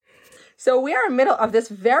So we are in the middle of this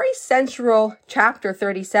very central chapter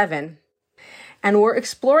 37, and we're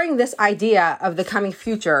exploring this idea of the coming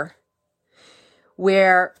future,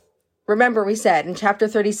 where, remember we said in chapter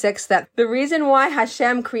 36 that the reason why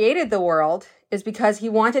Hashem created the world is because he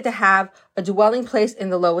wanted to have a dwelling place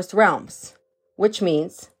in the lowest realms, which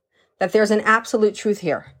means that there's an absolute truth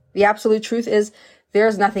here. The absolute truth is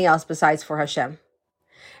there's nothing else besides for Hashem.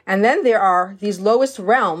 And then there are these lowest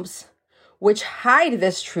realms which hide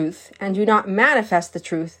this truth and do not manifest the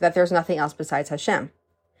truth that there's nothing else besides Hashem.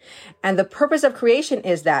 And the purpose of creation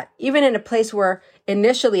is that even in a place where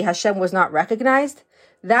initially Hashem was not recognized,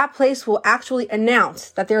 that place will actually announce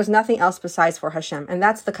that there's nothing else besides for Hashem. And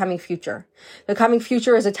that's the coming future. The coming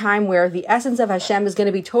future is a time where the essence of Hashem is going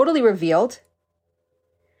to be totally revealed.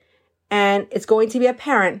 And it's going to be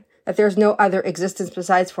apparent that there's no other existence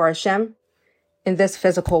besides for Hashem in this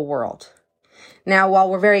physical world. Now, while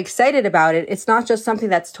we're very excited about it, it's not just something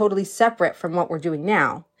that's totally separate from what we're doing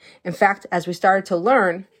now. In fact, as we started to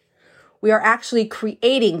learn, we are actually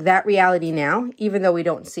creating that reality now, even though we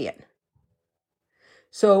don't see it.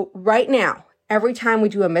 So right now, every time we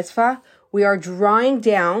do a mitzvah, we are drawing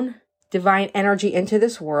down divine energy into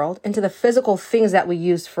this world, into the physical things that we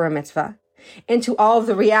use for a mitzvah, into all of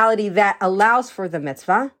the reality that allows for the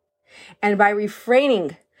mitzvah. And by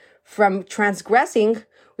refraining from transgressing,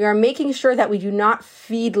 we are making sure that we do not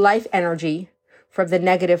feed life energy from the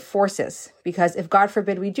negative forces. Because if God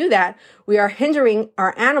forbid we do that, we are hindering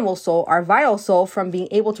our animal soul, our vital soul, from being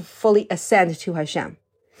able to fully ascend to Hashem.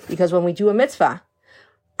 Because when we do a mitzvah,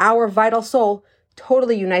 our vital soul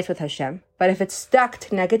totally unites with Hashem. But if it's stuck to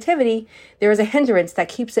negativity, there is a hindrance that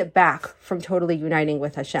keeps it back from totally uniting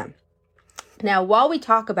with Hashem. Now, while we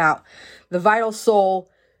talk about the vital soul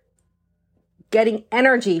getting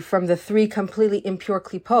energy from the three completely impure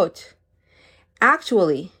klipot,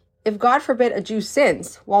 actually, if God forbid a Jew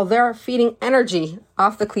sins while they're feeding energy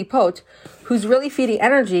off the klipot, who's really feeding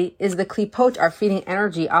energy is the klipot are feeding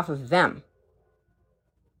energy off of them.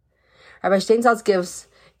 Rabbi Steinsaltz gives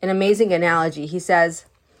an amazing analogy. He says,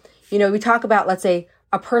 we talk about, let's say,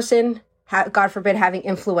 a person, God forbid, having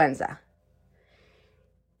influenza.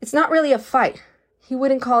 It's not really a fight. He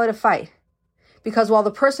wouldn't call it a fight. Because while the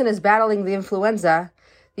person is battling the influenza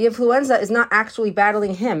is not actually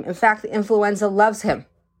battling him. In fact, the influenza loves him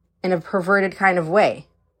in a perverted kind of way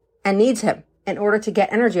and needs him in order to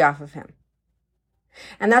get energy off of him.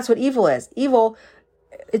 And that's what evil is. Evil,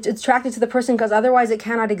 it's attracted to the person because otherwise it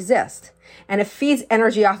cannot exist. And it feeds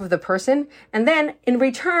energy off of the person. And then in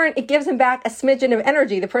return, it gives him back a smidgen of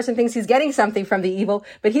energy. The person thinks he's getting something from the evil,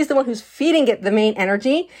 but he's the one who's feeding it the main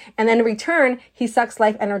energy. And then in return, he sucks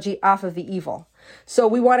life energy off of the evil. So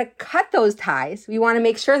we want to cut those ties. We want to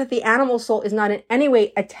make sure that the animal soul is not in any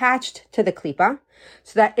way attached to the klipa,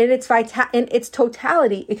 so that in its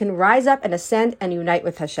totality, it can rise up and ascend and unite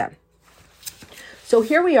with Hashem. So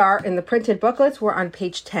here we are in the printed booklets. We're on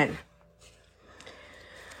page 10.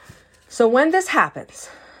 So when this happens,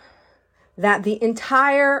 that the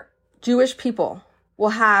entire Jewish people will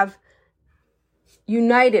have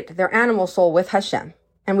united their animal soul with Hashem.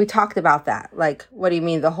 And we talked about that. Like, what do you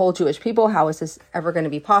mean, the whole Jewish people? How is this ever going to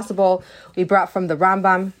be possible? We brought from the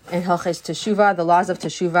Rambam in Hilchos Teshuvah, the laws of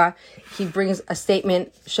Teshuvah. He brings a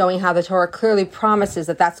statement showing how the Torah clearly promises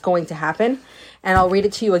that that's going to happen. And I'll read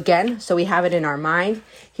it to you again so we have it in our mind.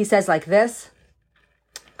 He says like this,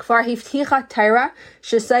 Kfar hifticha Torah,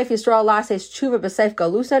 sheseif Yisrael lases tshuva b'seif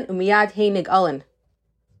galusan umiyad hei nig'alin.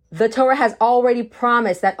 The Torah has already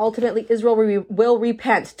promised that ultimately Israel will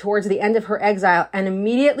repent towards the end of her exile, and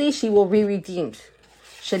immediately she will be redeemed.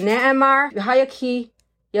 Shene'emar v'hayaki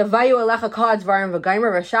yavayu elecha kol advarim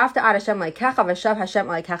v'gaimer v'shavta ad Hashem leikecha v'shav Hashem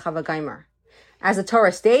leikecha v'gaimer. As the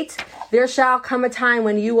Torah states, there shall come a time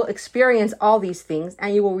when you will experience all these things,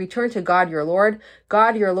 and you will return to God your Lord.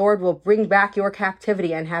 God your Lord will bring back your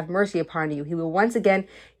captivity and have mercy upon you. He will once again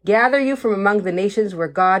gather you from among the nations where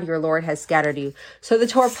God your Lord has scattered you. So the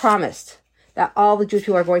Torah promised that all the Jewish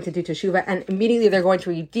people are going to do teshuvah, and immediately they're going to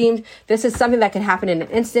be redeemed. This is something that can happen in an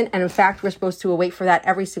instant, and in fact, we're supposed to await for that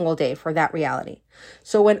every single day, for that reality.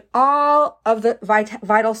 So when all of the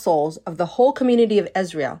vital souls of the whole community of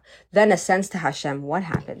Israel then ascends to Hashem, what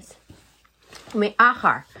happens?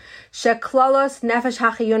 Me'achar sheklalos nefesh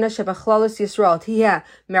hachiyuna shebeklalos Yisrael tiheh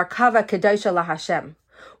merkava kedosha laHashem.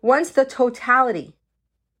 Once the totality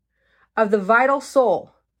of the vital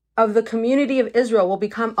soul of the community of Israel will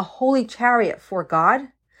become a holy chariot for God,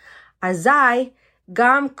 azai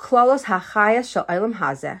gam klalos hachaya shel olam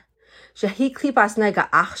hazeh shehi klipas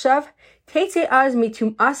nega achshav teitze az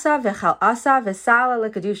mitum asa v'chal asa v'sala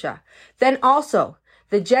lekadusha. Then also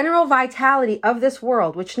the general vitality of this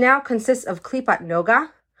world, which now consists of klipat noga,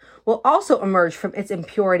 will also emerge from its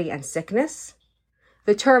impurity and sickness.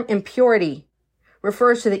 The term impurity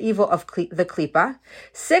refers to the evil of the klipa.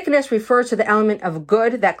 Sickness refers to the element of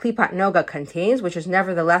good that klipat noga contains, which is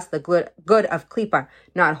nevertheless the good of klipa,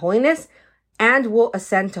 not holiness, and will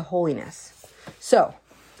ascend to holiness. So,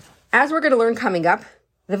 as we're going to learn coming up,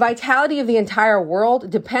 the vitality of the entire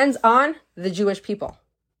world depends on the Jewish people.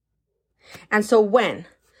 And so when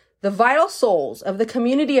the vital souls of the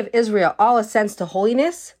community of Israel all ascends to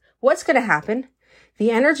holiness, what's going to happen?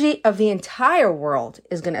 The energy of the entire world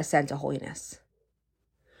is going to ascend to holiness.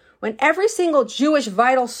 When every single Jewish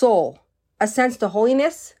vital soul ascends to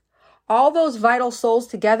holiness, all those vital souls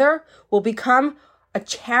together will become a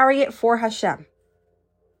chariot for Hashem.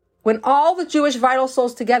 When all the Jewish vital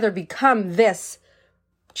souls together become this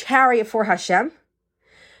chariot for Hashem,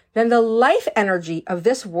 then the life energy of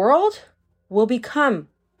this world will become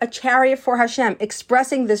a chariot for Hashem,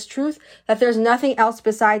 expressing this truth that there's nothing else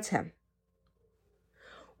besides Him.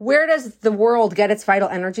 Where does the world get its vital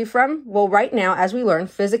energy from? Well, right now, as we learn,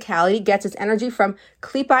 physicality gets its energy from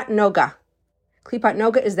klipat noga. Klipat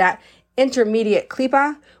noga is that intermediate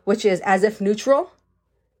klipa, which is as if neutral,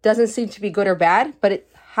 doesn't seem to be good or bad, but it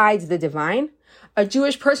hides the divine. A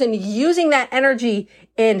Jewish person using that energy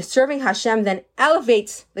in serving Hashem then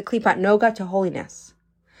elevates the klipat noga to holiness.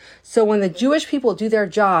 So when the Jewish people do their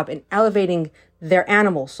job in elevating their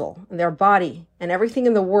animal soul, their body, and everything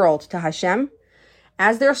in the world to Hashem,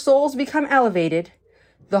 as their souls become elevated,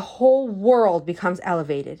 the whole world becomes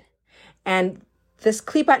elevated. And this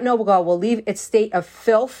klipat noga will leave its state of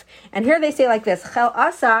filth. And here they say like this, chel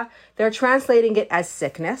asa, they're translating it as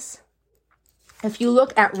sickness. If you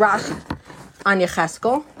look at Rashi on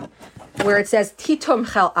Yecheskel, where it says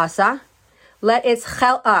titum chel asa, let its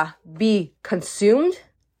chel be consumed,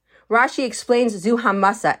 Rashi explains zu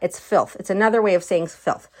hamasa, it's filth. It's another way of saying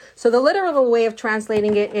filth. So the literal way of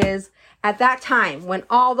translating it is, at that time, when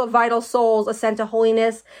all the vital souls ascend to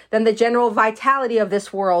holiness, then the general vitality of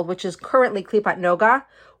this world, which is currently klipat noga,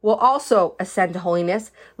 will also ascend to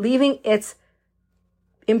holiness, leaving its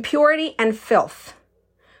impurity and filth.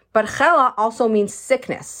 But chela also means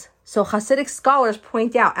sickness. So Hasidic scholars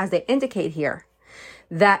point out, as they indicate here,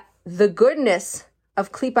 that the goodness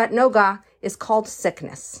of klipat noga is called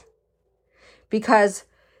sickness. Because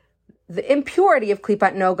the impurity of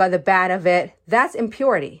klipat noga, the bad of it, that's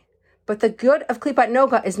impurity. But the good of klipat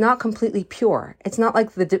noga is not completely pure. It's not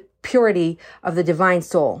like the purity of the divine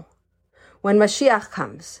soul. When Mashiach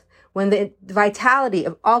comes, when the vitality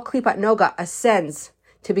of all klipat noga ascends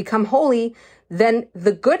to become holy, then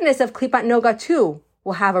the goodness of klipat noga too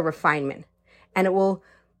will have a refinement. And it will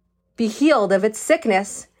be healed of its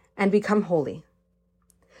sickness and become holy.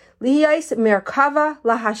 Lihiyais merkava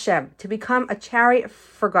la Hashem, to become a chariot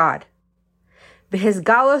for God. B'his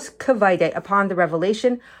galus kavayde, upon the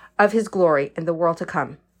revelation of His glory in the world to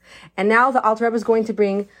come. And now the Alter Rebbe is going to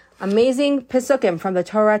bring amazing Pesukim from the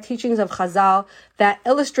Torah teachings of Chazal that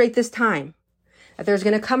illustrate this time. That there's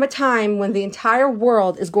going to come a time when the entire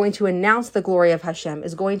world is going to announce the glory of Hashem,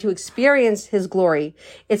 is going to experience His glory.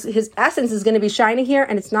 His essence is going to be shining here,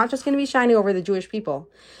 and it's not just going to be shining over the Jewish people.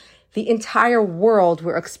 The entire world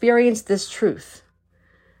will experience this truth,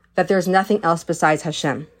 that there's nothing else besides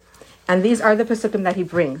Hashem. And these are the Pesukim that he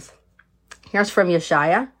brings. Here's from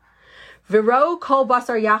Yeshaya. V'ro kol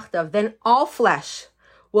basar yachdav, then all flesh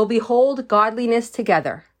will behold godliness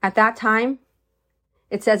together. At that time,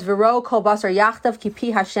 it says, V'ro kol basar yachdav ki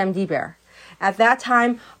pi Hashem diber. At that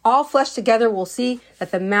time, all flesh together will see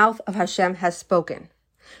that the mouth of Hashem has spoken.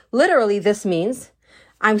 Literally, this means,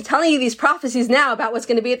 I'm telling you these prophecies now about what's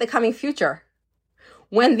going to be at the coming future.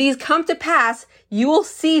 When these come to pass, you will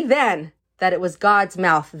see then that it was God's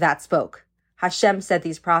mouth that spoke. Hashem said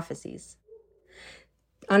these prophecies.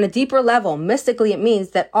 On a deeper level, mystically, it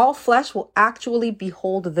means that all flesh will actually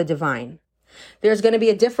behold the divine. There's going to be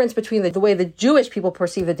a difference between the way the Jewish people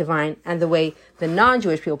perceive the divine and the way the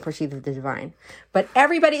non-Jewish people perceive the divine. But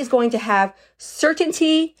everybody is going to have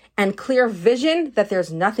certainty and clear vision that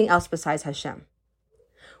there's nothing else besides Hashem.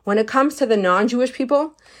 When it comes to the non-Jewish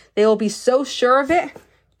people, they will be so sure of it,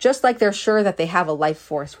 just like they're sure that they have a life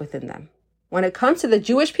force within them. When it comes to the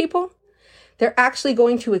Jewish people, they're actually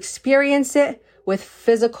going to experience it with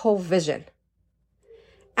physical vision.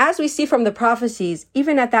 As we see from the prophecies,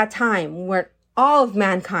 even at that time where all of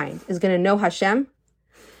mankind is going to know Hashem,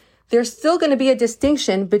 there's still going to be a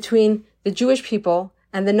distinction between the Jewish people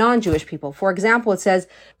and the non-Jewish people. For example, it says,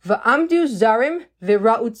 V'amdu zarim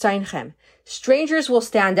v'ra'ut tzainchem. Strangers will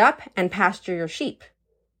stand up and pasture your sheep.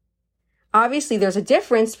 Obviously, there's a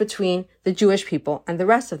difference between the Jewish people and the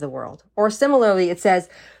rest of the world. Or similarly, it says,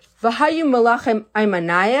 V'hayu melachem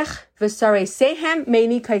aymanayach v'sarei sehem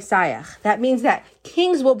meini kaisayach. That means that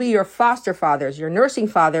kings will be your foster fathers, your nursing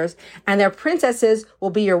fathers, and their princesses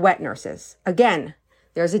will be your wet nurses. Again,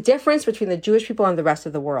 there's a difference between the Jewish people and the rest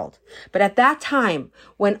of the world. But at that time,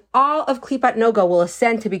 when all of Klipat Noga will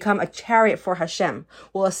ascend to become a chariot for Hashem,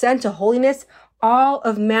 will ascend to holiness, all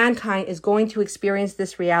of mankind is going to experience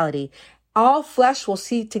this reality. All flesh will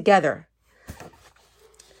see together.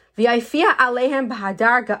 V'yafia alehem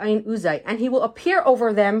b'hadar ga'ain uzay, and he will appear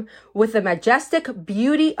over them with the majestic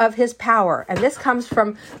beauty of his power. And this comes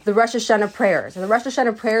from the Rosh Hashanah prayers. In the Rosh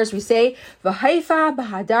Hashanah prayers, we say, V'haifa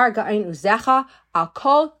b'hadar ga'ain uzecha al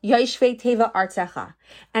kol yashvei teva artzecha,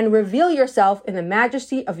 and reveal yourself in the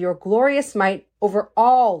majesty of your glorious might over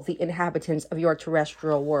all the inhabitants of your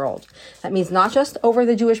terrestrial world. That means not just over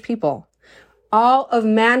the Jewish people. All of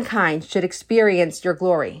mankind should experience your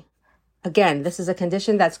glory. Again, this is a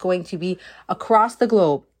condition that's going to be across the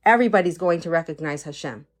globe. Everybody's going to recognize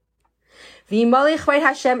Hashem. V'yimalei chved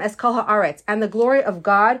Hashem es kol haaretz, and the glory of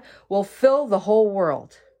God will fill the whole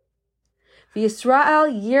world.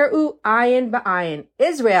 V'Yisrael yir'u ayin ba'ayin.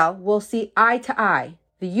 Israel will see eye to eye.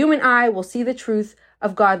 The human eye will see the truth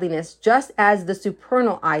of godliness just as the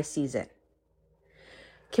supernal eye sees it.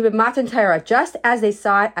 Kibimatan Torah, just as they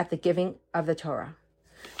saw it at the giving of the Torah.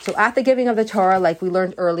 So at the giving of the Torah, like we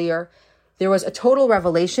learned earlier, there was a total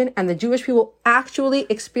revelation, and the Jewish people actually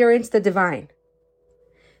experienced the divine.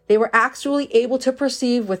 They were actually able to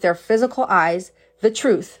perceive with their physical eyes the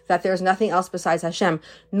truth that there's nothing else besides Hashem.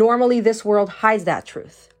 Normally, this world hides that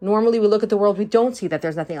truth. Normally, we look at the world, we don't see that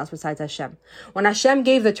there's nothing else besides Hashem. When Hashem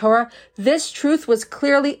gave the Torah, this truth was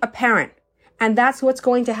clearly apparent. And that's what's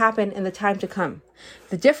going to happen in the time to come.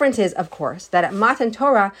 The difference is, of course, that at Matan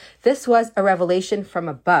Torah, this was a revelation from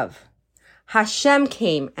above. Hashem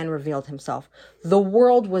came and revealed himself. The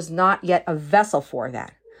world was not yet a vessel for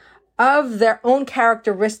that. Of their own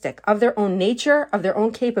characteristic, of their own nature, of their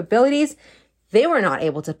own capabilities, they were not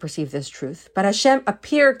able to perceive this truth. But Hashem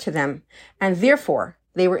appeared to them, and therefore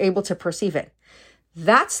they were able to perceive it.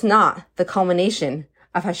 That's not the culmination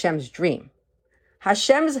of Hashem's dream.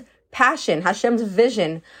 Hashem's passion, Hashem's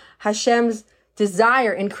vision, Hashem's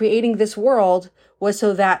desire in creating this world was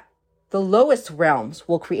so that the lowest realms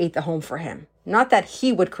will create the home for him. Not that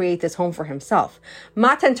he would create this home for himself.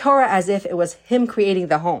 Matan Torah as if it was him creating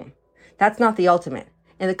the home. That's not the ultimate.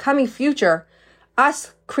 In the coming future,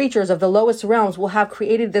 us creatures of the lowest realms will have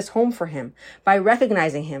created this home for him by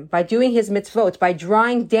recognizing him, by doing his mitzvot, by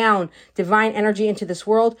drawing down divine energy into this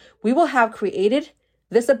world. We will have created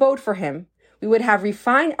this abode for him. We would have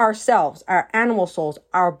refined ourselves, our animal souls,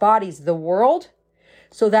 our bodies, the world,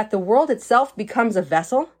 so that the world itself becomes a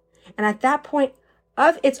vessel. And at that point,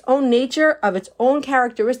 of its own nature, of its own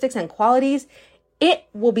characteristics and qualities, it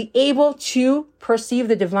will be able to perceive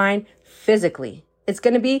the divine physically. It's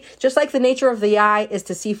going to be just like the nature of the eye is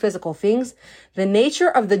to see physical things. The nature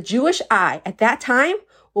of the Jewish eye at that time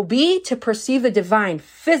will be to perceive the divine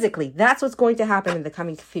physically. That's what's going to happen in the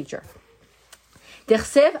coming future.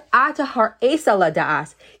 Dechsev ata har'esa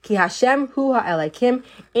lada'as, ki Hashem hu ha'elakim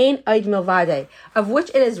ein oid milvadeh, of which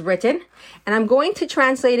it is written, and I'm going to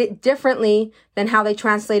translate it differently than how they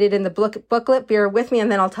translate it in the booklet. Bear with me, and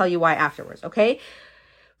then I'll tell you why afterwards, okay?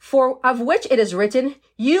 For of which it is written,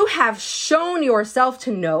 you have shown yourself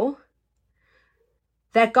to know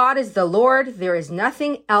that God is the Lord, there is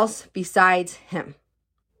nothing else besides him.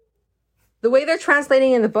 The way they're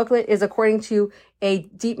translating in the booklet is according to a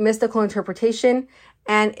deep mystical interpretation,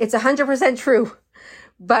 and it's 100% true.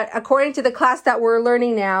 But according to the class that we're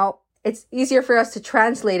learning now, it's easier for us to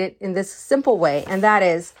translate it in this simple way, and that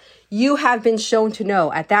is, you have been shown to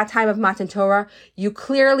know. At that time of Matan Torah, you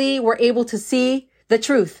clearly were able to see the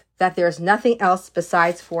truth that there's nothing else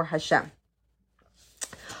besides for Hashem.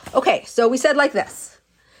 Okay, so we said like this.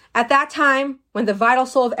 At that time, when the vital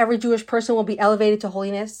soul of every Jewish person will be elevated to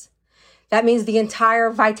holiness, that means the entire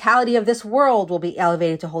vitality of this world will be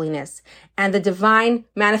elevated to holiness, and the divine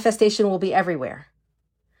manifestation will be everywhere.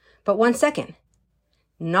 But one second,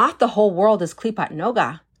 not the whole world is Klipat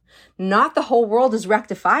Noga. Not the whole world is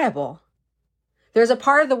rectifiable. There's a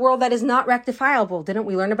part of the world that is not rectifiable. Didn't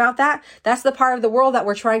we learn about that? That's the part of the world that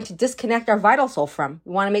we're trying to disconnect our vital soul from.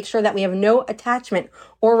 We want to make sure that we have no attachment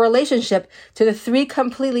or relationship to the three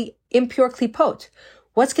completely impure klipot.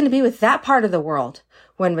 What's going to be with that part of the world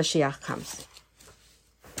when Mashiach comes?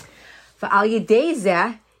 V'al yidei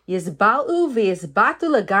zeh yizbal'u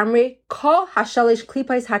v'yizbatu legamri kol hashalish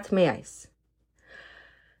klipais hatmeis.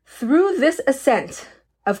 Through this ascent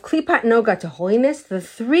of Klipat Noga to holiness, the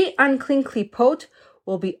three unclean klipot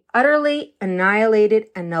will be utterly annihilated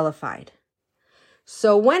and nullified.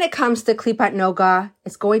 So when it comes to Klipat Noga,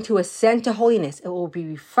 it's going to ascend to holiness. It will be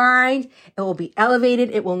refined. It will be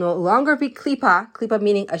elevated. It will no longer be Klipa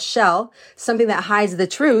meaning a shell, something that hides the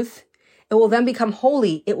truth. It will then become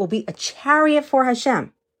holy. It will be a chariot for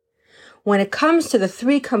Hashem. When it comes to the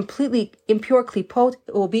three completely impure Klipot,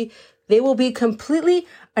 they will be completely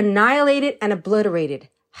annihilated and obliterated.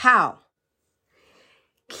 How?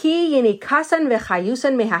 Ki yinikasan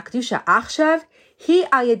v'chayusan mehakdusha achshav hi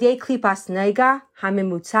al yedei klipas nega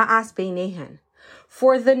hamimutzaas beinehen.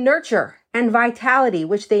 For the nurture and vitality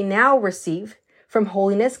which they now receive from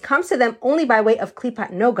holiness comes to them only by way of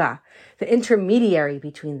klipat noga, the intermediary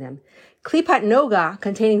between them. Klipat noga,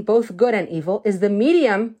 containing both good and evil, is the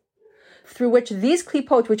medium through which these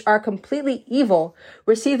klipot, which are completely evil,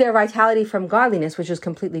 receive their vitality from godliness, which is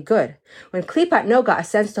completely good. When klipat noga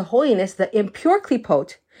ascends to holiness, the impure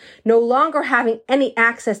klipot, no longer having any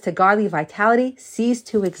access to godly vitality, cease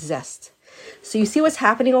to exist. So you see what's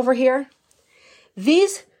happening over here?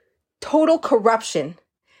 These total corruption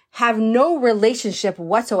have no relationship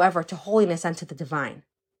whatsoever to holiness and to the divine.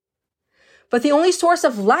 But the only source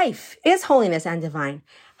of life is holiness and divine.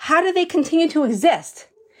 How do they continue to exist?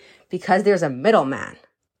 Because there's a middleman.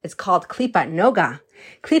 It's called Klipat Noga.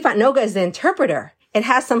 Klipat Noga is the interpreter. It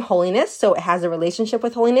has some holiness, so it has a relationship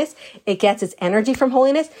with holiness. It gets its energy from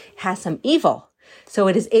holiness. It has some evil, so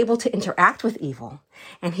it is able to interact with evil.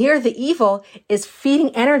 And here the evil is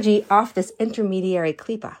feeding energy off this intermediary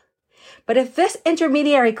Klipa. But if this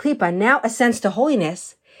intermediary Klipa now ascends to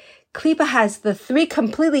holiness, Klipa has the three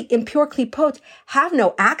completely impure Klipot have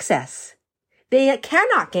no access. They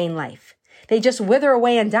cannot gain life. They just wither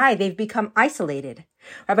away and die. They've become isolated.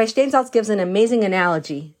 Rabbi Steinsaltz gives an amazing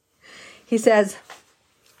analogy. He says,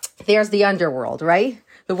 there's the underworld, right?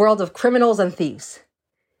 The world of criminals and thieves.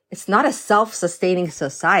 It's not a self-sustaining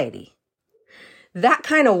society. That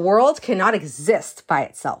kind of world cannot exist by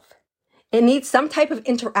itself. It needs some type of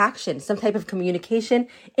interaction, some type of communication,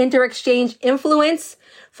 inter-exchange, influence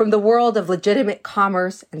from the world of legitimate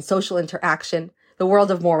commerce and social interaction, the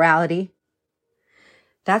world of morality.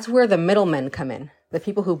 That's where the middlemen come in. The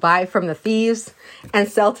people who buy from the thieves and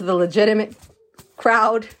sell to the legitimate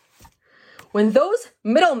crowd. When those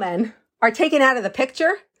middlemen are taken out of the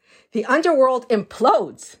picture, the underworld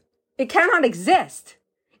implodes. It cannot exist.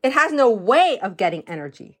 It has no way of getting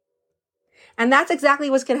energy. And that's exactly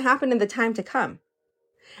what's going to happen in the time to come.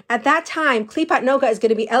 At that time, Klipat Noga is going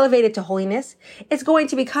to be elevated to holiness. It's going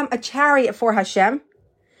to become a chariot for Hashem.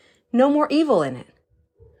 No more evil in it.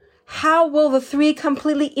 How will the three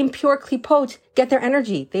completely impure klipot get their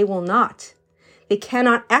energy? They will not. They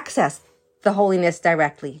cannot access the holiness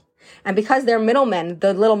directly. And because their middlemen,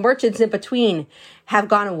 the little merchants in between, have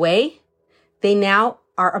gone away, they now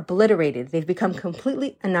are obliterated. They've become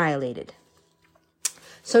completely annihilated.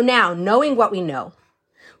 So now, knowing what we know,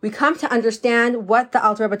 we come to understand what the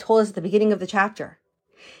Alter Rebbe told us at the beginning of the chapter.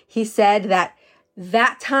 He said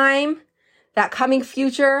that time, that coming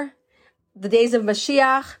future, the days of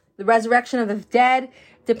Mashiach, the resurrection of the dead,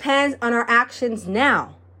 depends on our actions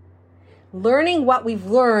now. Learning what we've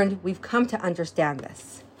learned, we've come to understand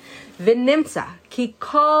this. V'nimtza ki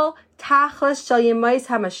kol tachlis shel yemais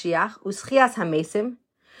hamashiach u'schias hamesim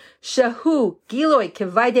shehu giloi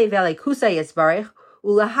kevayde v'elekusa yisbarich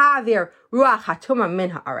u'laha'avir ruach hatuma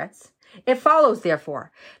min ha'aretz. It follows,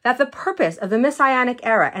 therefore, that the purpose of the Messianic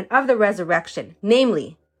era and of the resurrection,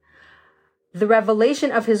 namely, the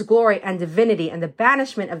revelation of his glory and divinity and the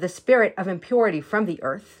banishment of the spirit of impurity from the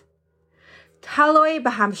earth, taloi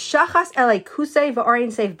b'hamshachas elaikusei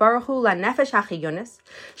v'orin seif baruchu lanefesh hachiyunis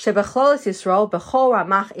shebechlolis Yisrael b'chol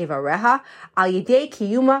ramach evareha al yidei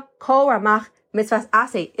kiyuma kol ramach mitzvahs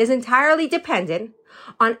aseh, is entirely dependent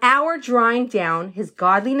on our drawing down his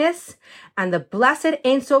godliness and the blessed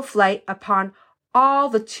Ein Sof light upon all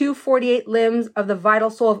the 248 limbs of the vital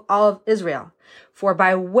soul of all of Israel. For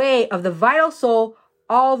by way of the vital soul,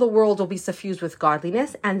 all the world will be suffused with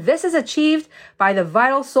godliness, and this is achieved by the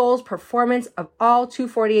vital soul's performance of all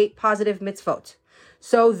 248 positive mitzvot.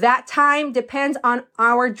 So that time depends on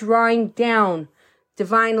our drawing down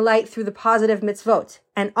divine light through the positive mitzvot.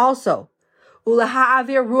 And also,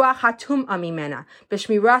 Ulaha'avir ruach hatum amimena,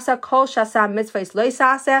 b'shmirasa kol shasa mitzvahs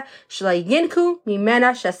loisase, shlayinku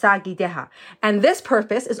mimena shasa gideha. And this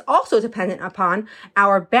purpose is also dependent upon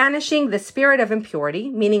our banishing the spirit of impurity,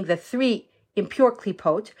 meaning the three impure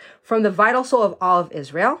klipot, from the vital soul of all of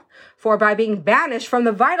Israel. For by being banished from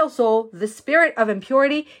the vital soul, the spirit of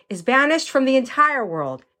impurity is banished from the entire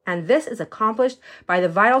world. And this is accomplished by the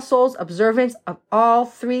vital soul's observance of all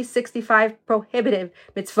 365 prohibitive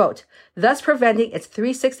mitzvot, thus preventing its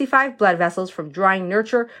 365 blood vessels from drawing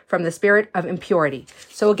nurture from the spirit of impurity.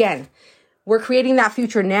 So again, We're creating that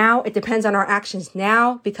future now. It depends on our actions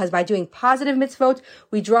now, because by doing positive mitzvot,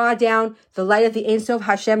 we draw down the light of the Ein Sof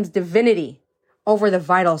Hashem's divinity over the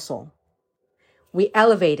vital soul. We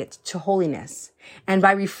elevate it to holiness. And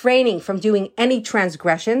by refraining from doing any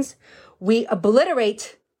transgressions, we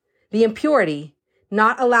obliterate the impurity,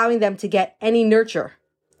 not allowing them to get any nurture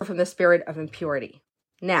from the spirit of impurity.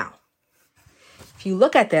 Now, if you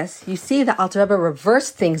look at this, you see the Alter Rebbe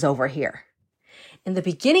reversed things over here. In the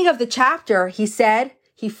beginning of the chapter, he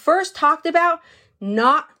first talked about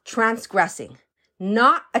not transgressing,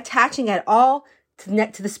 not attaching at all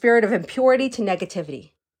to the spirit of impurity, to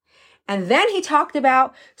negativity. And then he talked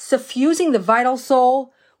about suffusing the vital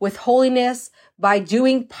soul with holiness by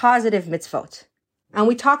doing positive mitzvot. And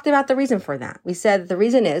we talked about the reason for that. We said the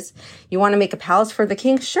reason is, you want to make a palace for the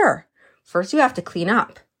king? Sure. First, you have to clean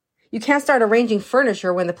up. You can't start arranging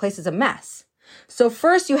furniture when the place is a mess. So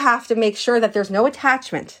first, you have to make sure that there's no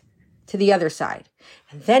attachment to the other side.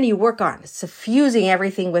 And then you work on suffusing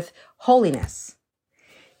everything with holiness.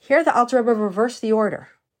 Here, the Alter Rebbe reversed the order.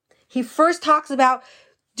 He first talks about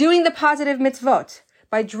doing the positive mitzvot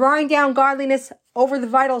by drawing down godliness over the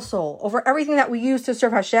vital soul, over everything that we use to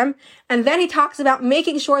serve Hashem. And then he talks about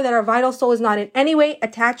making sure that our vital soul is not in any way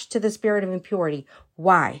attached to the spirit of impurity.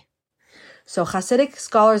 Why? So Hasidic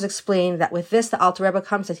scholars explain that with this, the Alter Rebbe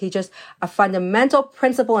comes to teach us a fundamental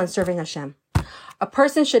principle in serving Hashem. A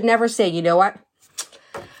person should never say, you know what?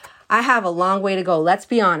 I have a long way to go. Let's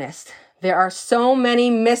be honest. There are so many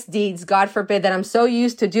misdeeds, God forbid, that I'm so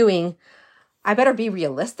used to doing. I better be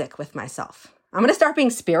realistic with myself. I'm going to start being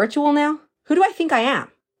spiritual now. Who do I think I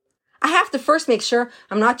am? I have to first make sure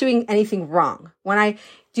I'm not doing anything wrong. When I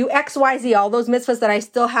do X, Y, Z, all those mitzvahs that I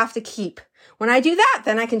still have to keep. When I do that,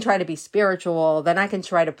 then I can try to be spiritual. Then I can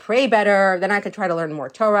try to pray better. Then I can try to learn more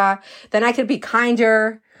Torah. Then I can be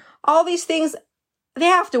kinder. All these things, they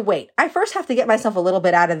have to wait. I first have to get myself a little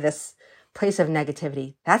bit out of this place of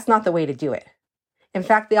negativity. That's not the way to do it. In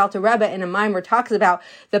fact, the Alter Rebbe in a Maimer talks about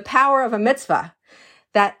the power of a mitzvah,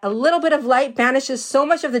 that a little bit of light banishes so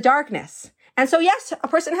much of the darkness. And so yes, a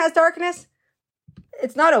person has darkness.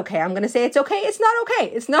 It's not okay. I'm going to say it's okay. It's not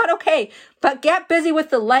okay. It's not okay. But get busy with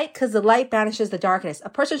the light, because the light banishes the darkness. A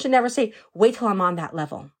person should never say, wait till I'm on that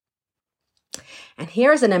level. And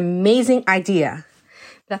here's an amazing idea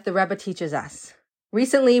that the Rebbe teaches us.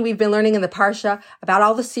 Recently, we've been learning in the Parsha about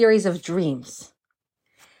all the series of dreams.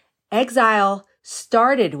 Exile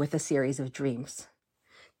started with a series of dreams.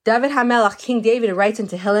 David HaMelech, King David, writes in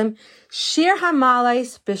Tehillim, Shir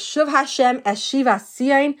HaMalais B'shuv Hashem Eshiva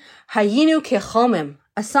Siyain Hayinu Kechomim,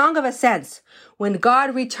 a song of ascents. When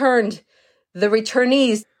God returned the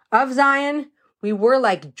returnees of Zion, we were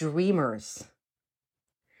like dreamers.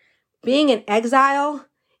 Being in exile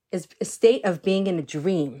is a state of being in a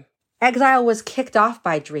dream. Exile was kicked off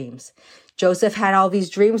by dreams. Joseph had all these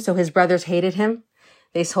dreams, so his brothers hated him.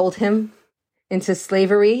 They sold him into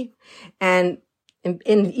slavery. And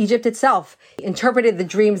in Egypt itself, he interpreted the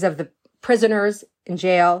dreams of the prisoners in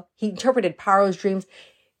jail. He interpreted Paro's dreams.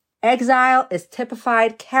 Exile is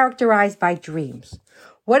typified, characterized by dreams.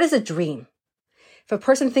 What is a dream? If a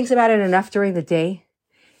person thinks about it enough during the day,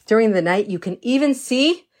 during the night, you can even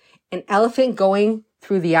see an elephant going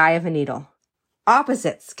through the eye of a needle.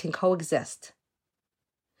 Opposites can coexist.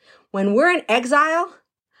 When we're in exile,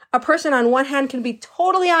 a person on one hand can be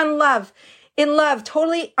totally in love,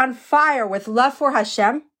 totally on fire with love for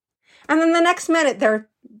Hashem. And then the next minute, they're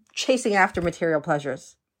chasing after material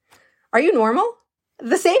pleasures. Are you normal? At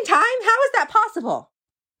the same time? How is that possible?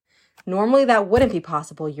 Normally, that wouldn't be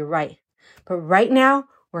possible. You're right. But right now,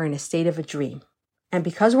 we're in a state of a dream. And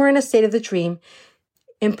because we're in a state of the dream,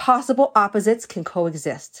 impossible opposites can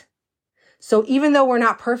coexist. So even though we're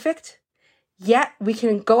not perfect, yet we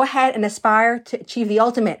can go ahead and aspire to achieve the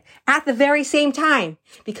ultimate at the very same time,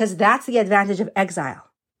 because that's the advantage of exile.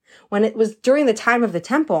 When it was during the time of the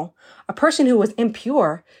temple, a person who was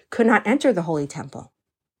impure could not enter the holy temple.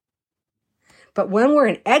 But when we're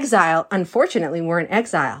in exile, unfortunately, we're in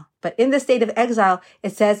exile. But in the state of exile,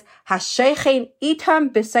 it says, Hashechen itam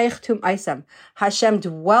b'seichtum aisam. Hashem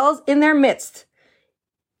dwells in their midst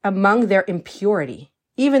among their impurity.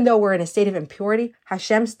 Even though we're in a state of impurity,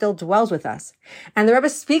 Hashem still dwells with us. And the Rebbe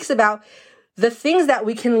speaks about the things that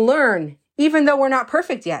we can learn, even though we're not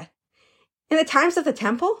perfect yet. In the times of the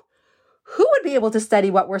temple, who would be able to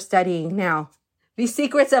study what we're studying now? The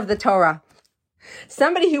secrets of the Torah.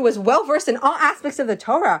 Somebody who was well-versed in all aspects of the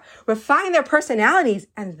Torah, refine their personalities,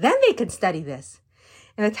 and then they could study this.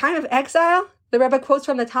 In the time of exile, the Rebbe quotes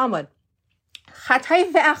from the Talmud,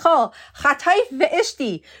 Chatayv ve'achol, chatayv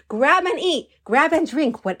ve'ishti. Grab and eat, grab and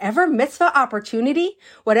drink. Whatever mitzvah opportunity,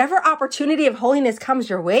 whatever opportunity of holiness comes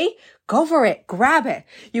your way, go for it, grab it.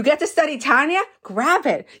 You get to study Tanya, grab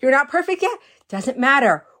it. You're not perfect yet? Doesn't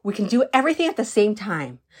matter. We can do everything at the same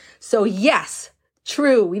time. So yes,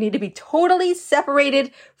 true, we need to be totally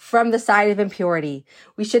separated from the side of impurity.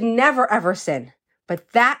 We should never ever sin,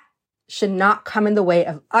 but that should not come in the way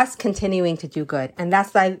of us continuing to do good. And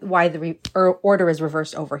that's why the order is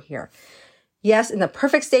reversed over here. Yes, in the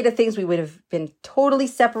perfect state of things, we would have been totally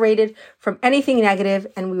separated from anything negative,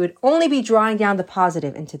 and we would only be drawing down the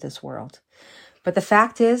positive into this world. But the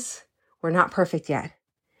fact is, we're not perfect yet.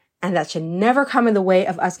 And that should never come in the way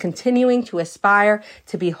of us continuing to aspire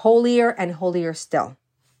to be holier and holier still.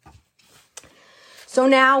 So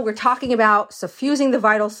now we're talking about suffusing the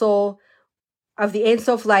vital soul of the Ein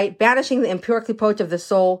Sof light, banishing the impure klipot of the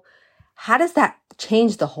soul. How does that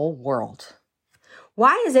change the whole world?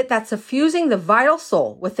 Why is it that suffusing the vital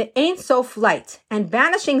soul with the Ein Sof light and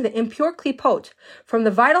banishing the impure klipot from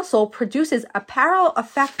the vital soul produces a parallel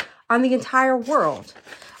effect on the entire world?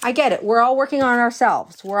 I get it. We're all working on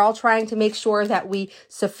ourselves. We're all trying to make sure that we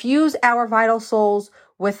suffuse our vital souls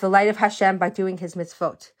with the light of Hashem by doing his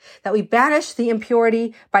mitzvot, that we banish the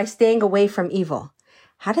impurity by staying away from evil.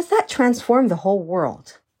 How does that transform the whole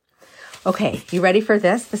world? Okay, you ready for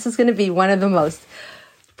this? This is going to be one of the most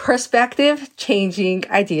perspective-changing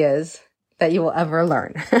ideas that you will ever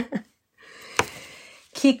learn.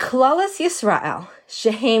 Ki klalas Yisrael,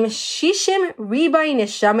 shehem shishim ribay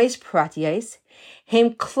neshames pratiyes,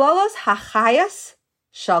 hem klalas hachayas,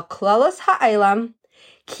 shal klalas ha'elam,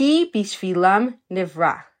 ki bishvilam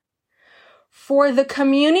nivra. For the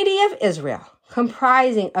community of Israel,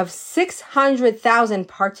 comprising of 600,000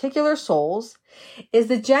 particular souls, is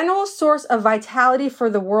the general source of vitality for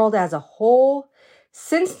the world as a whole,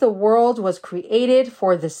 since the world was created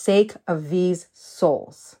for the sake of these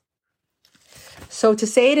souls. So to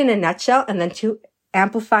say it in a nutshell, and then to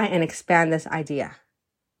amplify and expand this idea.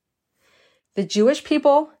 The Jewish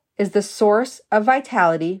people is the source of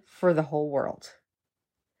vitality for the whole world.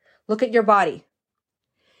 Look at your body.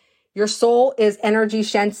 Your soul is energy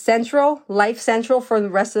central, life central for the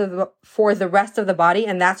rest of the body,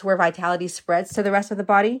 and that's where vitality spreads to the rest of the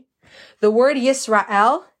body. The word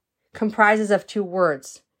Yisrael comprises of two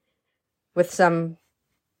words with some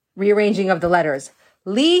rearranging of the letters.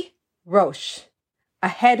 Li Rosh, a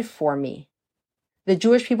head for me. The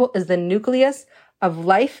Jewish people is the nucleus of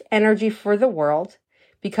life energy for the world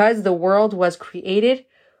because the world was created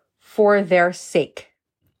for their sake.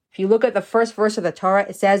 If you look at the first verse of the Torah,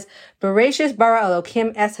 it says, Bereshis bara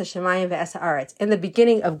Elokim es hashemayim ve'es haaretz. In the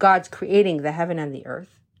beginning of God's creating the heaven and the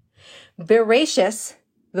earth. Bereshis,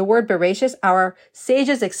 the word Bereshis, our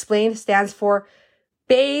sages explained, stands for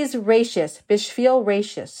Beis Rashis, Bishvil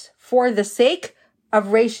Rashis, for the sake of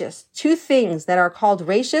Rashis. Two things that are called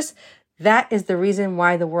Rashis, that is the reason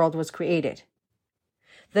why the world was created.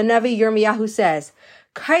 The Navi Yirmiyahu says,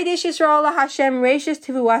 Kaidesh Yisrael Hashem Rashis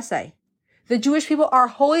Tivuasai. The Jewish people are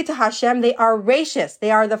holy to Hashem. They are Rashis.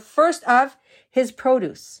 They are the first of his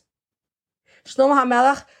produce. Shlomo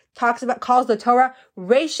HaMelech calls the Torah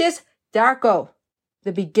Rashis Darko,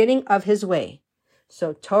 the beginning of his way.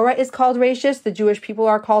 So Torah is called Rashis. The Jewish people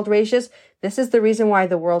are called Rashis. This is the reason why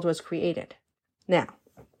the world was created. Now,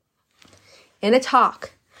 in a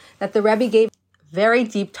talk that the Rebbe gave, very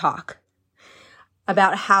deep talk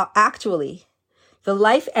about how actually the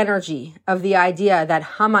life energy of the idea that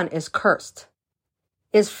Haman is cursed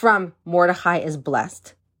is from Mordechai is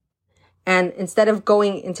blessed. And instead of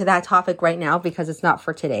going into that topic right now, because it's not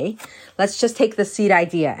for today, let's just take the seed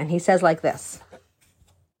idea. And he says like this.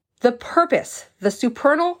 The purpose, the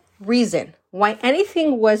supernal reason why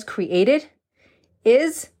anything was created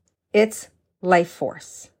is its life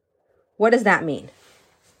force. What does that mean?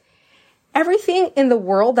 Everything in the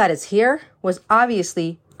world that is here was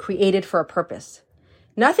obviously created for a purpose.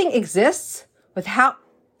 Nothing exists without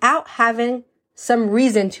having some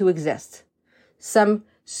reason to exist. Some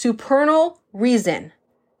supernal reason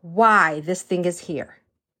why this thing is here.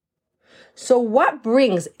 So what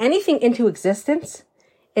brings anything into existence?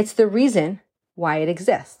 It's the reason why it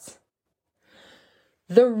exists.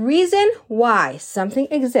 The reason why something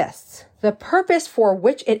exists, the purpose for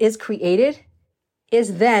which it is created,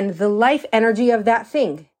 is then the life energy of that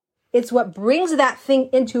thing. It's what brings that thing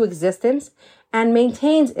into existence and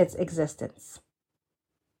maintains its existence.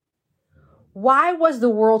 Why was the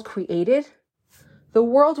world created? The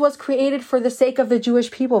world was created for the sake of the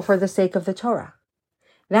Jewish people, for the sake of the Torah.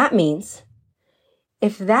 That means,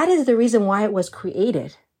 if that is the reason why it was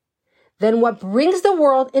created, then what brings the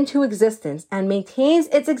world into existence and maintains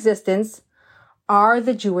its existence are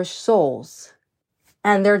the Jewish souls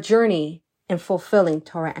and their journey in fulfilling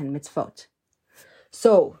Torah and mitzvot.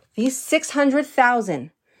 So these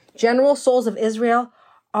 600,000 general souls of Israel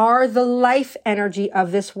are the life energy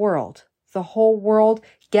of this world. The whole world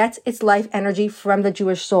gets its life energy from the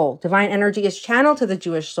Jewish soul. Divine energy is channeled to the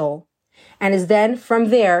Jewish soul and is then from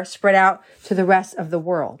there spread out to the rest of the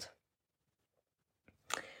world.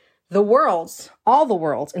 The worlds, all the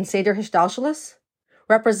worlds in Seder Hishtalshelus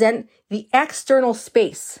represent the external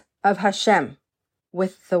space of Hashem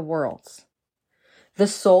with the worlds. The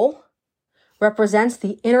soul represents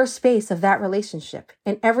the inner space of that relationship.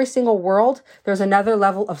 In every single world, there's another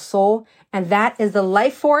level of soul, and that is the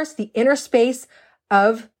life force, the inner space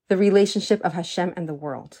of the relationship of Hashem and the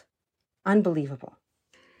world. Unbelievable.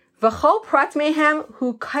 V'chol prat mehem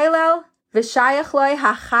hu kailel v'shayach loy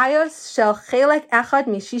hachayos shel chelek echad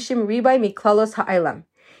mishishim ribay miklalos ha'olam.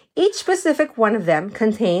 Each specific one of them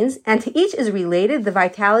contains, and to each is related, the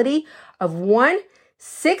vitality of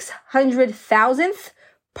 1/600,000th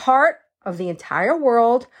part of the entire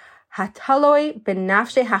world, hataloi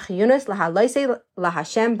benafshe hachiyunas lahaloise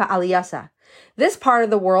lahashem ba'aliyasa. This part of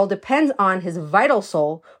the world depends on his vital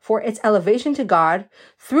soul for its elevation to God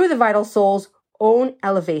through the vital soul's own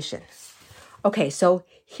elevation. Okay, so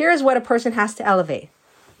here's what a person has to elevate.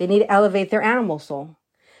 They need to elevate their animal soul.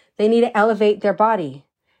 They need to elevate their body.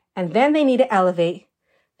 And then they need to elevate.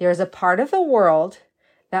 There's a part of the world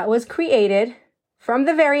that was created from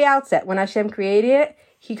the very outset. When Hashem created it,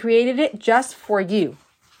 He created it just for you.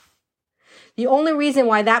 The only reason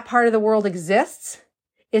why that part of the world exists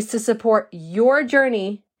is to support your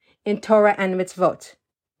journey in Torah and mitzvot.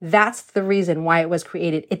 That's the reason why it was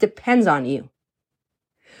created. It depends on you.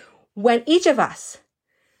 When each of us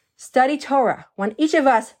study Torah, when each of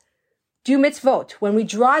us do mitzvot, when we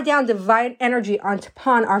draw down divine energy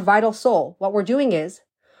upon our vital soul, what we're doing is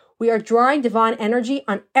we are drawing divine energy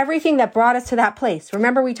on everything that brought us to that place.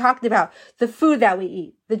 Remember, we talked about the food that we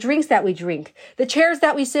eat, the drinks that we drink, the chairs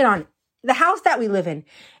that we sit on, the house that we live in,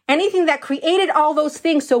 anything that created all those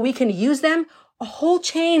things so we can use them. A whole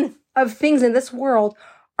chain of things in this world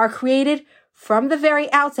are created from the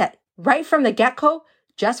very outset, right from the get-go,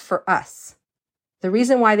 just for us. The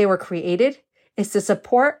reason why they were created is to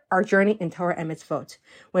support our journey in Torah and mitzvot.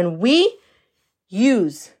 When we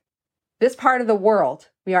use this part of the world,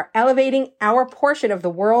 we are elevating our portion of the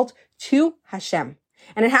world to Hashem.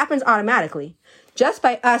 And it happens automatically. Just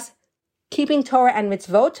by us keeping Torah and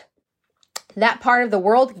mitzvot, that part of the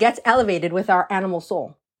world gets elevated with our animal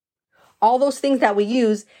soul. All those things that we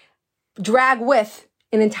use drag with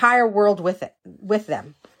an entire world with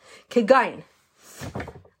them. Kegain,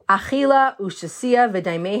 achila ushasiya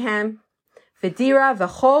v'daimehem, v'dira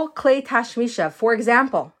v'chol klei tashmisha. For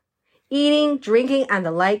example, eating, drinking, and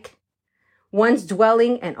the like, one's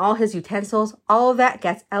dwelling and all his utensils, all of that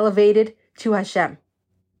gets elevated to Hashem.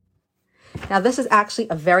 Now, this is actually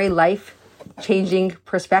a very life-changing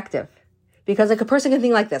perspective. Because like a person can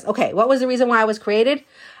think like this. Okay, what was the reason why I was created?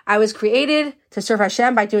 I was created to serve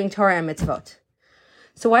Hashem by doing Torah and mitzvot.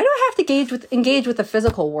 So why do I have to engage with the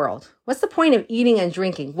physical world? What's the point of eating and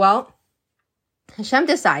drinking? Well, Hashem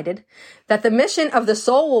decided that the mission of the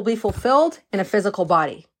soul will be fulfilled in a physical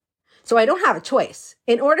body. So I don't have a choice.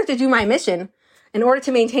 In order to do my mission, in order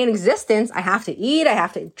to maintain existence, I have to eat, I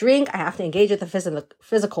have to drink, I have to engage with the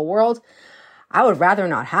physical world. I would rather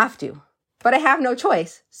not have to, but I have no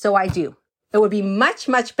choice, so I do. It would be much,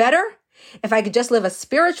 much better if I could just live a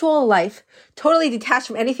spiritual life, totally detached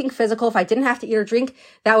from anything physical. If I didn't have to eat or drink,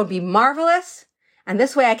 that would be marvelous. And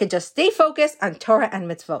this way I could just stay focused on Torah and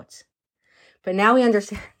mitzvot. But now we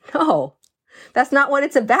understand, no, that's not what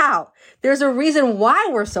it's about. There's a reason why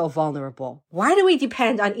we're so vulnerable. Why do we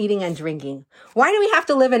depend on eating and drinking? Why do we have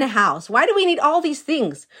to live in a house? Why do we need all these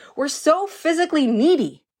things? We're so physically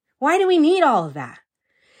needy. Why do we need all of that?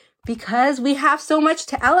 Because we have so much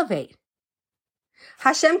to elevate.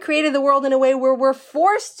 Hashem created the world in a way where we're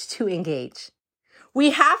forced to engage. We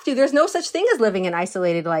have to. There's no such thing as living an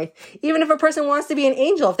isolated life. Even if a person wants to be an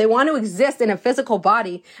angel, if they want to exist in a physical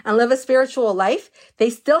body and live a spiritual life, they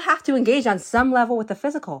still have to engage on some level with the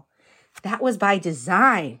physical. That was by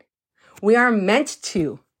design. We are meant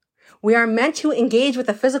to. We are meant to engage with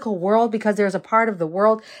the physical world because there's a part of the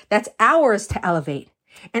world that's ours to elevate.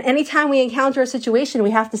 And anytime we encounter a situation,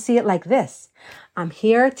 we have to see it like this. I'm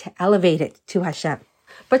here to elevate it to Hashem.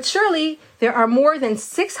 But surely there are more than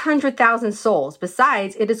 600,000 souls.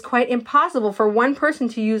 Besides, it is quite impossible for one person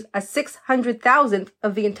to use a 600,000th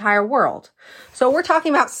of the entire world. So we're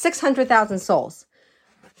talking about 600,000 souls.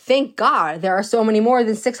 Thank God there are so many more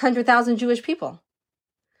than 600,000 Jewish people.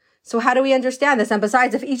 So how do we understand this? And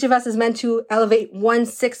besides, if each of us is meant to elevate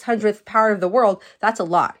 1/600th part of the world, that's a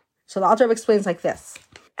lot. So the Alter Rebbe explains like this.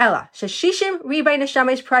 Ella, sheshishim ribay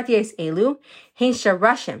neshamesh pratiyes elu, hein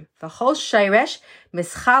sharashim, v'chol shayresh,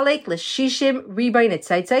 mischalek l'shishim ribay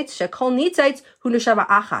nitzaitzait, shekol nitzait hu neshama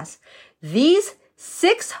achas. These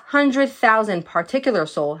 600,000 particular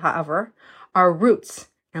soul, however, are roots.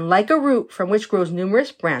 And like a root from which grows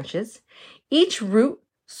numerous branches, each root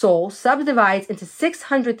soul subdivides into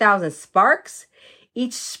 600,000 sparks,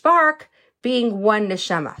 each spark being one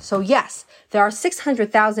neshama. So yes, there are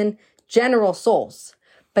 600,000 general souls,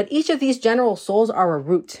 but each of these general souls are a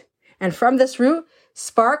root. And from this root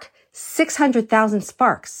spark 600,000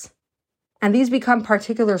 sparks. And these become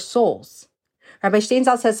particular souls. Rabbi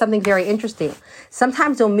Steinzal says something very interesting.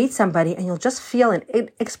 Sometimes you'll meet somebody and you'll just feel an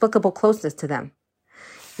inexplicable closeness to them.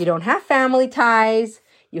 You don't have family ties.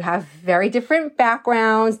 You have very different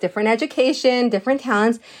backgrounds, different education, different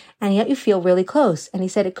talents, and yet you feel really close. And he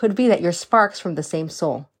said it could be that you're sparks from the same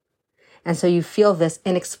soul. And so you feel this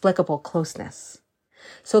inexplicable closeness.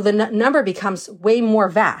 So the number becomes way more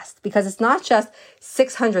vast because it's not just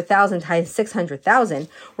 600,000 times 600,000.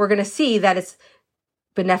 We're going to see that it's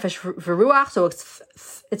B'nefesh v'ruach, so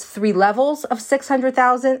it's 3 levels of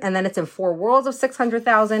 600,000, and then it's in 4 worlds of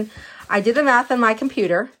 600,000. I did the math on my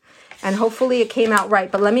computer, and hopefully it came out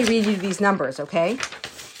right, but let me read you these numbers, okay?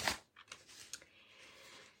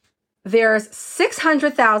 There's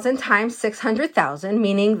 600,000 times 600,000,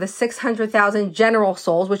 meaning the 600,000 general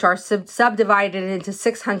souls, which are subdivided into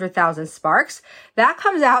 600,000 sparks. That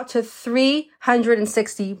comes out to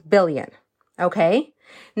 360 billion, okay?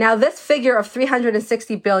 Now, this figure of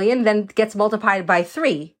 360 billion then gets multiplied by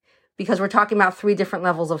 3 because we're talking about 3 different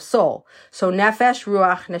levels of soul. So nefesh,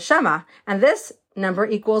 ruach, neshama, and this number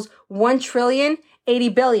equals 1,080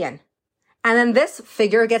 billion. And then this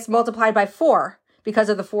figure gets multiplied by 4 because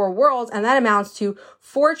of the 4 worlds, and that amounts to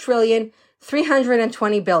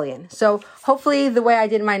 4,320 billion. So hopefully the way I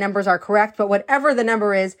did my numbers are correct, but whatever the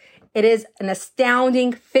number is, it is an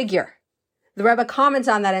astounding figure. The Rebbe comments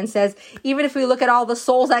on that and says, even if we look at all the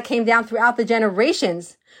souls that came down throughout the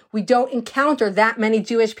generations, we don't encounter that many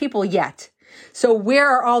Jewish people yet. So where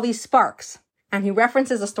are all these sparks? And he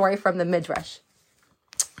references a story from the Midrash.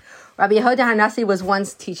 Rabbi Yehuda Hanassi was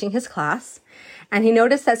once teaching his class, and he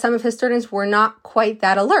noticed that some of his students were not quite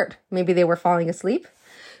that alert. Maybe they were falling asleep.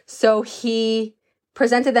 So he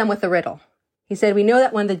presented them with a riddle. He said, we know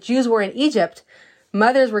that when the Jews were in Egypt,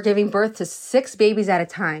 mothers were giving birth to 6 babies at a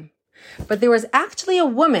time. But there was actually a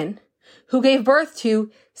woman who gave birth to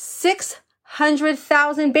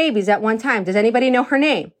 600,000 babies at one time. Does anybody know her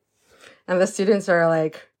name? And the students are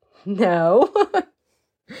like, no.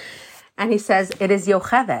 And he says, it is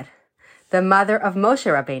Yocheved, the mother of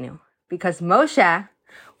Moshe Rabbeinu, because Moshe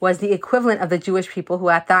was the equivalent of the Jewish people who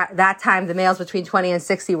at that time, the males between 20 and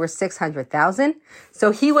 60 were 600,000. So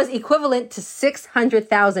he was equivalent to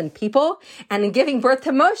 600,000 people. And in giving birth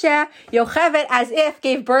to Moshe, Yocheved as if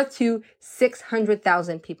gave birth to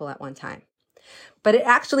 600,000 people at one time. But it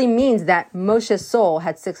actually means that Moshe's soul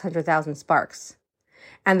had 600,000 sparks.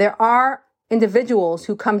 And there are individuals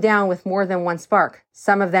who come down with more than one spark,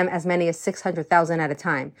 some of them as many as 600,000 at a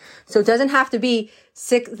time. So it doesn't have to be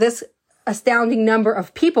this astounding number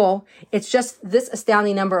of people. It's just this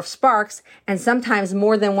astounding number of sparks, and sometimes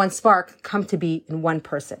more than one spark come to be in one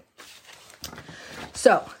person.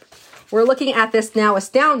 So we're looking at this now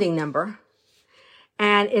astounding number,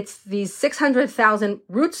 and it's these 600,000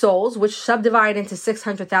 root souls, which subdivide into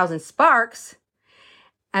 600,000 sparks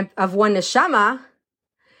and of one neshama,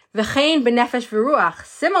 v'chein b'nefesh v'ruach,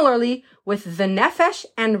 similarly with the nefesh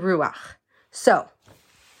and ruach. So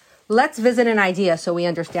let's visit an idea so we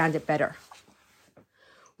understand it better.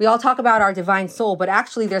 We all talk about our divine soul, but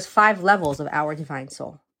actually there's 5 levels of our divine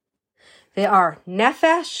soul. They are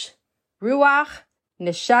nefesh, ruach,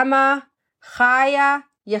 neshama, chaya,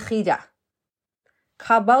 yechida.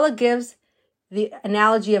 Kabbalah gives the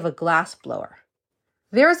analogy of a glass blower.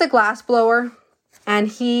 There is a glass blower, and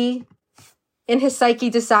he, in his psyche,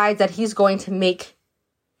 decides that he's going to make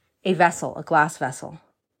a vessel, a glass vessel.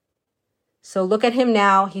 So look at him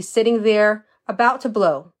now. He's sitting there about to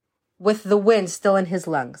blow with the wind still in his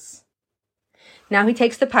lungs. Now he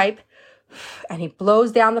takes the pipe and he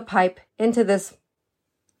blows down the pipe into this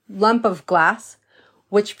lump of glass,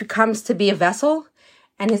 which becomes to be a vessel,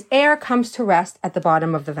 and his air comes to rest at the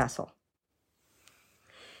bottom of the vessel.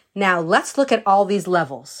 Now let's look at all these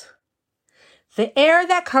levels. The air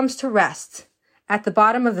that comes to rest at the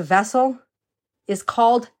bottom of the vessel is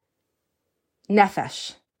called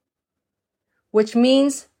nefesh, which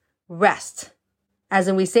means rest. As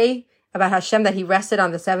in we say about Hashem that he rested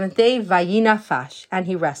on the seventh day, vayinafash, and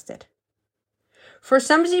he rested. For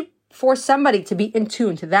somebody to be in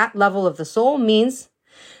tune to that level of the soul means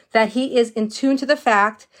that he is in tune to the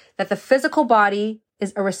fact that the physical body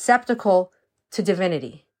is a receptacle to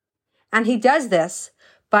divinity. And he does this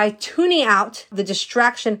by tuning out the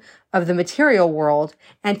distraction of the material world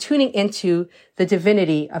and tuning into the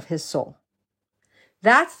divinity of his soul.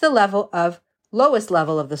 That's the lowest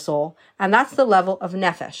level of the soul, and that's the level of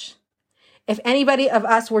nefesh. If anybody of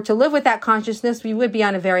us were to live with that consciousness, we would be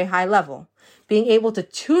on a very high level, being able to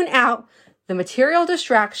tune out the material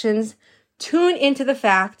distractions, tune into the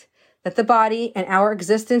fact that the body and our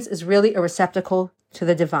existence is really a receptacle to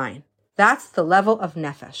the divine. That's the level of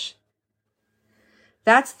nefesh.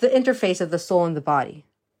 That's the interface of the soul and the body.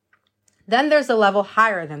 Then there's a level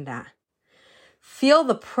higher than that. Feel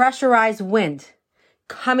the pressurized wind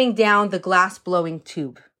coming down the glass blowing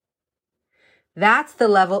tube. That's the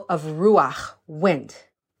level of ruach, wind.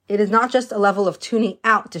 It is not just a level of tuning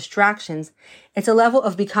out distractions. It's a level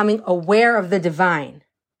of becoming aware of the divine.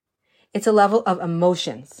 It's a level of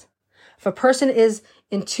emotions. If a person is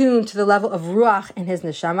in tune to the level of ruach in his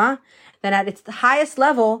neshama, then at its highest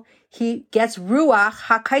level, he gets ruach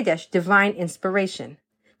hakodesh, divine inspiration.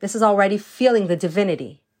 This is already feeling the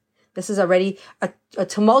divinity. This is already a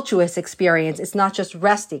tumultuous experience. It's not just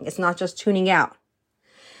resting. It's not just tuning out.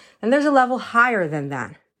 And there's a level higher than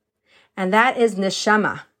that. And that is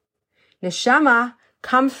neshama. Neshama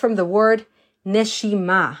comes from the word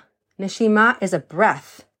neshima. Neshima is a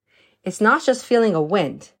breath. It's not just feeling a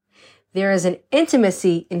wind. There is an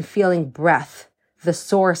intimacy in feeling breath, the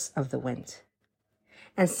source of the wind.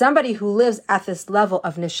 And somebody who lives at this level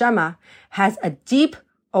of neshama has a deep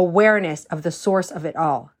awareness of the source of it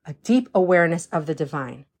all, a deep awareness of the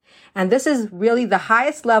divine. And this is really the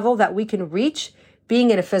highest level that we can reach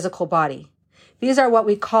being in a physical body. These are what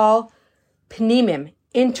we call pnimim,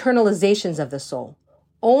 internalizations of the soul.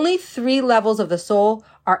 Only 3 levels of the soul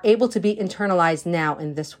are able to be internalized now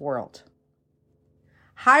in this world.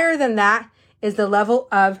 Higher than that is the level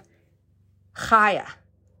of chaya.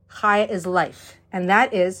 Chaya is life. And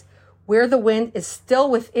that is where the wind is still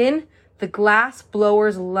within the glass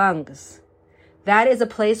blower's lungs. That is a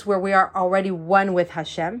place where we are already one with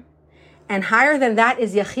Hashem. And higher than that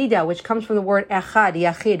is yachida, which comes from the word echad,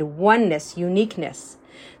 yachid, oneness, uniqueness.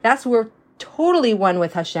 That's where we're totally one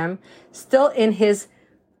with Hashem, still in his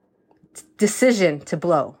decision to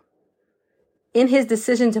blow. In his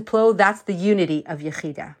decision to blow, that's the unity of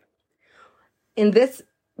yachida. In this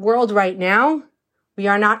world right now, we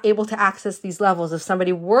are not able to access these levels. If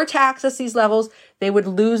somebody were to access these levels, they would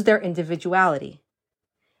lose their individuality.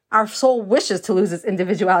 Our soul wishes to lose its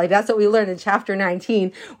individuality. That's what we learned in chapter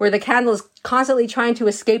 19, where the candle is constantly trying to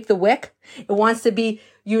escape the wick. It wants to be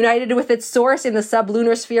united with its source in the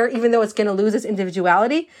sublunar sphere, even though it's going to lose its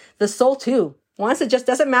individuality. The soul, too, wants it. Just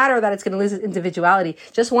doesn't matter that it's going to lose its individuality,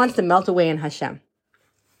 just wants to melt away in Hashem.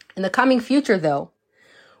 In the coming future, though,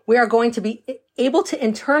 we are going to be able to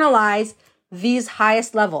internalize these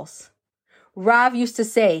highest levels. Rav used to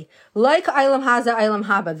say, like Eilam Haza, Eilam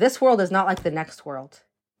Haba, this world is not like the next world.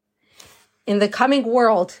 In the coming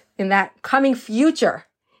world, in that coming future,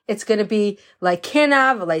 it's going to be like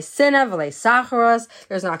kina, v'lei sina, v'lei sacharos.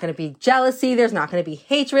 There's not going to be jealousy. There's not going to be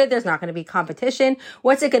hatred. There's not going to be competition.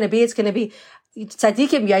 What's it going to be? It's going to be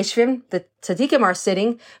tzadikim yashvim. The tzadikim are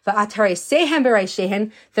sitting. V'atarei sehem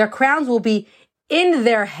b'reishehen. Their crowns will be in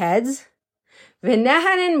their heads.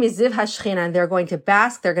 V'nehanin miziv hashchina. And they're going to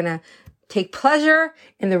bask. They're going to take pleasure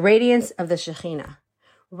in the radiance of the Shekhinah.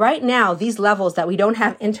 Right now, these levels that we don't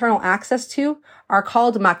have internal access to are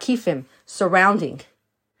called makifim, surrounding.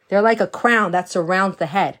 They're like a crown that surrounds the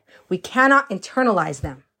head. We cannot internalize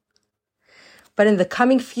them. But in the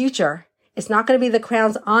coming future, it's not going to be the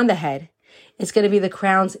crowns on the head. It's going to be the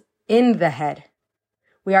crowns in the head.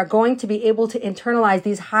 We are going to be able to internalize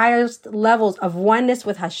these highest levels of oneness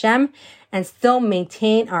with Hashem and still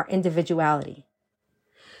maintain our individuality.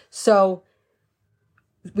 So,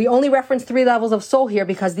 we only reference 3 levels of soul here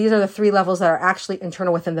because these are the 3 levels that are actually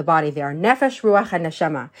internal within the body. They are nefesh, ruach, and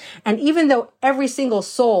neshama. And even though every single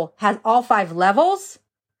soul has all 5 levels,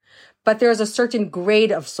 but there's a certain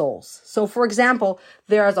grade of souls. So for example,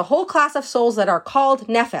 there is a whole class of souls that are called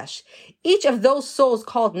nefesh. Each of those souls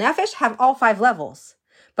called nefesh have all 5 levels,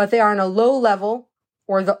 but they are on a low level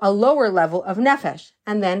or a lower level of nefesh.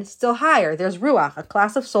 And then still higher, there's ruach, a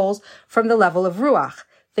class of souls from the level of ruach.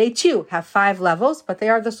 They too have 5 levels, but they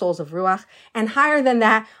are the souls of Ruach. And higher than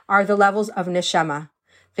that are the levels of Neshama.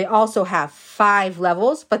 They also have 5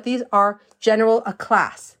 levels, but these are a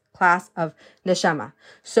class of Neshama.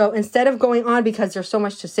 So instead of going on, because there's so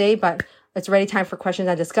much to say, but it's already time for questions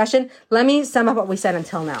and discussion. Let me sum up what we said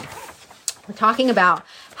until now. We're talking about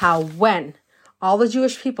how when all the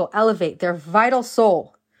Jewish people elevate their vital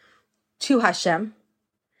soul to Hashem,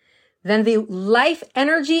 then the life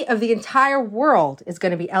energy of the entire world is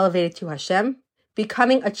going to be elevated to Hashem,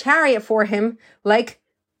 becoming a chariot for him like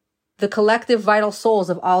the collective vital souls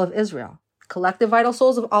of all of Israel. Collective vital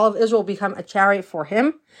souls of all of Israel become a chariot for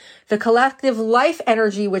him. The collective life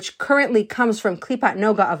energy, which currently comes from Klipat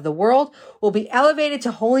Noga of the world, will be elevated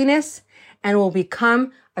to holiness and will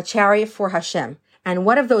become a chariot for Hashem. And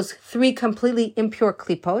what of those three completely impure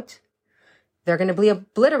klipot? They're going to be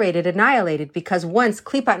obliterated, annihilated, because once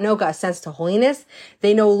Klipat Noga ascends to holiness,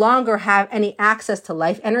 they no longer have any access to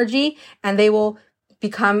life energy, and they will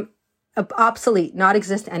become obsolete, not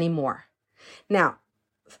exist anymore. Now,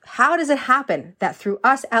 how does it happen that through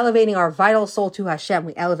us elevating our vital soul to Hashem,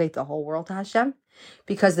 we elevate the whole world to Hashem?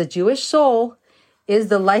 Because the Jewish soul is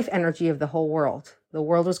the life energy of the whole world. The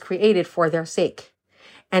world was created for their sake.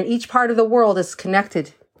 And each part of the world is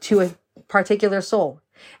connected to a particular soul.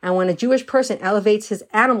 And when a Jewish person elevates his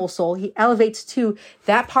animal soul, he elevates to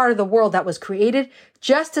that part of the world that was created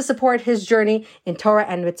just to support his journey in Torah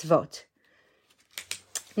and mitzvot.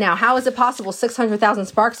 Now, how is it possible 600,000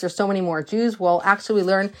 sparks? There's so many more Jews. Well, actually, we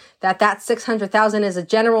learned that 600,000 is a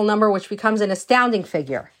general number, which becomes an astounding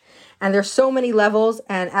figure. And there's so many levels.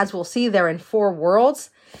 And as we'll see, they're in 4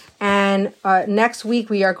 worlds. And next week,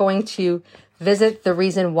 we are going to visit the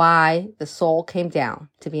reason why the soul came down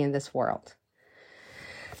to be in this world.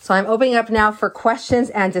 So I'm opening up now for questions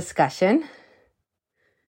and discussion.